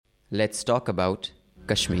Let's talk about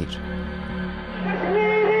Kashmir.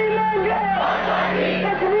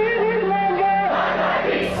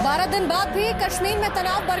 दिन बाद भी कश्मीर में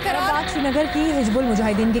तनाव बरकरार। श्रीनगर की हिजबुल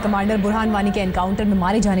मुजाहिदीन के कमांडर बुरहान वानी के एनकाउंटर में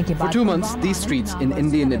मारे जाने के बाद For 2 months, these streets in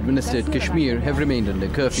Indian-administered Kashmir have remained under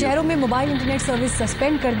curfew. शहरों में मोबाइल इंटरनेट सर्विस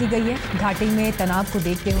सस्पेंड कर दी गई है। घाटी में तनाव को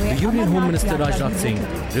देखते हुए The Union Home Minister Rajnath Singh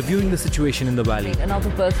reviewing the situation in the valley.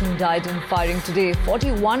 Another person died in firing today.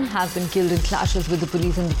 41 have been killed in clashes with the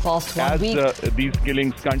police in the past 1 week. As these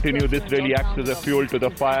killings continue, this really acts as a fuel to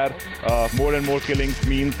the fire. More and more killings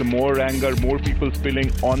means more anger, more people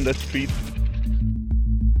spilling on the streets.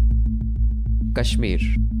 Kashmir.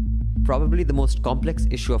 Probably the most complex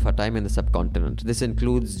issue of our time in the subcontinent. This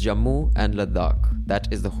includes Jammu and Ladakh. That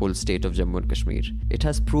is the whole state of Jammu and Kashmir. It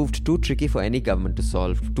has proved too tricky for any government to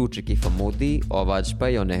solve, too tricky for Modi or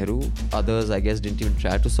Vajpayee or Nehru. Others, I guess, didn't even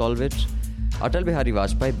try to solve it. Atal Bihari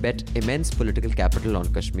Vajpayee bet immense political capital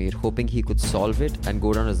on Kashmir, hoping he could solve it and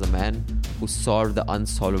go down as the man who solved the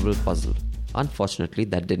unsolvable puzzle. Unfortunately,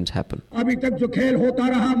 that didn't happen. अभी तक जो खेल होता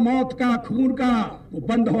रहा मौत का, खून का, वो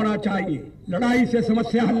बंद होना चाहिए। लड़ाई से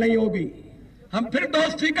समस्या हल नहीं होगी। हम फिर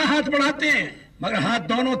दोस्ती का हाथ बढ़ाते हैं, मगर हाथ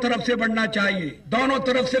दोनों तरफ से बढ़ना चाहिए। दोनों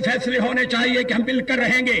तरफ से फैसले होने चाहिए कि हम मिलकर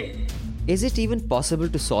रहेंगे। Is it even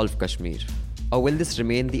possible to solve Kashmir? Or will this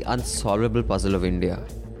remain the unsolvable puzzle of India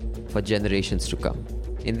for generations to come?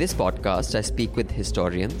 In this podcast, I speak with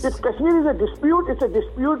historians. If Kashmir is a dispute, it's a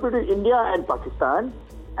dispute between India and Pakistan.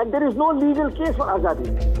 And there is no legal case for Azadi.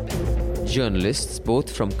 Journalists,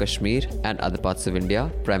 both from Kashmir and other parts of India,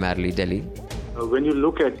 primarily Delhi. When you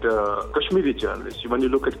look at Kashmiri journalists, when you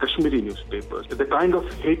look at Kashmiri newspapers, the kind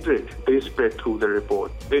of hatred they spread through the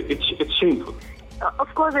report, it's shameful.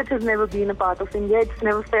 Of course, it has never been a part of India. It's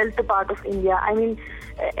never felt a part of India. I mean,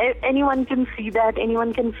 anyone can see that.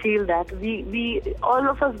 Anyone can feel that. We all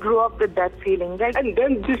of us grew up with that feeling, right? And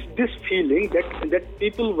then this feeling that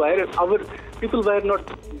people were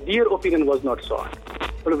not, their opinion was not sought.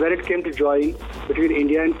 But when it came to join between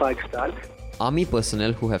India and Pakistan, Army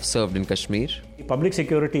personnel who have served in Kashmir. The Public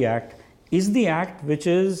Security Act is the act which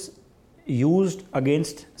is used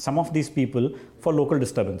against some of these people for local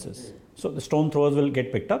disturbances. So the stone throwers will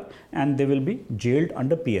get picked up and they will be jailed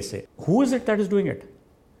under PSA. Who is it that is doing it?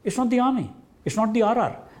 It's not the army. It's not the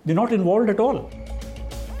RR. They're not involved at all.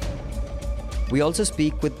 We also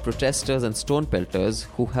speak with protesters and stone pelters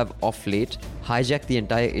who have of late hijacked the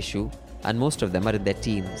entire issue, and most of them are in their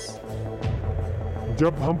teens.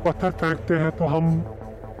 जब हम पत्थर फेंकते हैं तो हम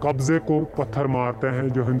कब्जे को पत्थर मारते हैं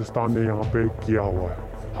जो हिंदुस्तान ने यहाँ पे किया हुआ है।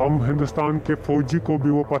 हम हिंदुस्तान के फौजी को भी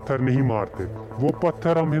वो पत्थर नहीं मारते। वो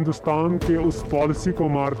पत्थर हम हिंदुस्तान के उस पॉलिसी को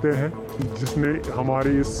मारते हैं जिसने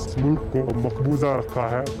हमारे इस मुल्क को मकबूजा रखा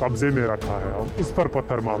है, कब्जे में रखा है। हम इस पर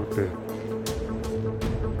पत्थर मारते हैं।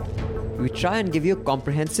 We try and give you a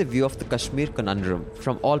comprehensive view of the Kashmir conundrum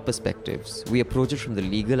from all perspectives. We approach it from the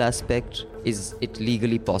legal aspect. Is it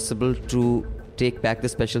legally possible to take back the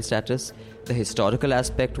special status? The historical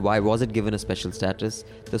aspect, why was it given a special status?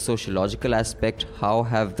 The sociological aspect, how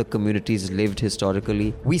have the communities lived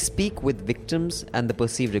historically? We speak with victims and the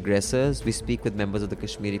perceived aggressors. We speak with members of the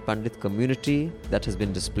Kashmiri Pandit community that has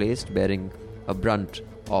been displaced, bearing a brunt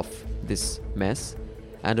of this mess.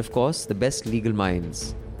 And of course, the best legal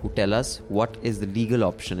minds who tell us what is the legal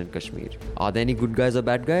option in Kashmir. Are there any good guys or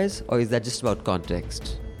bad guys, or is that just about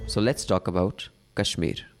context? So let's talk about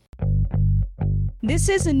Kashmir. This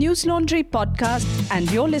is a News Laundry podcast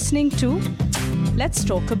and you're listening to Let's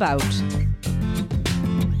Talk About.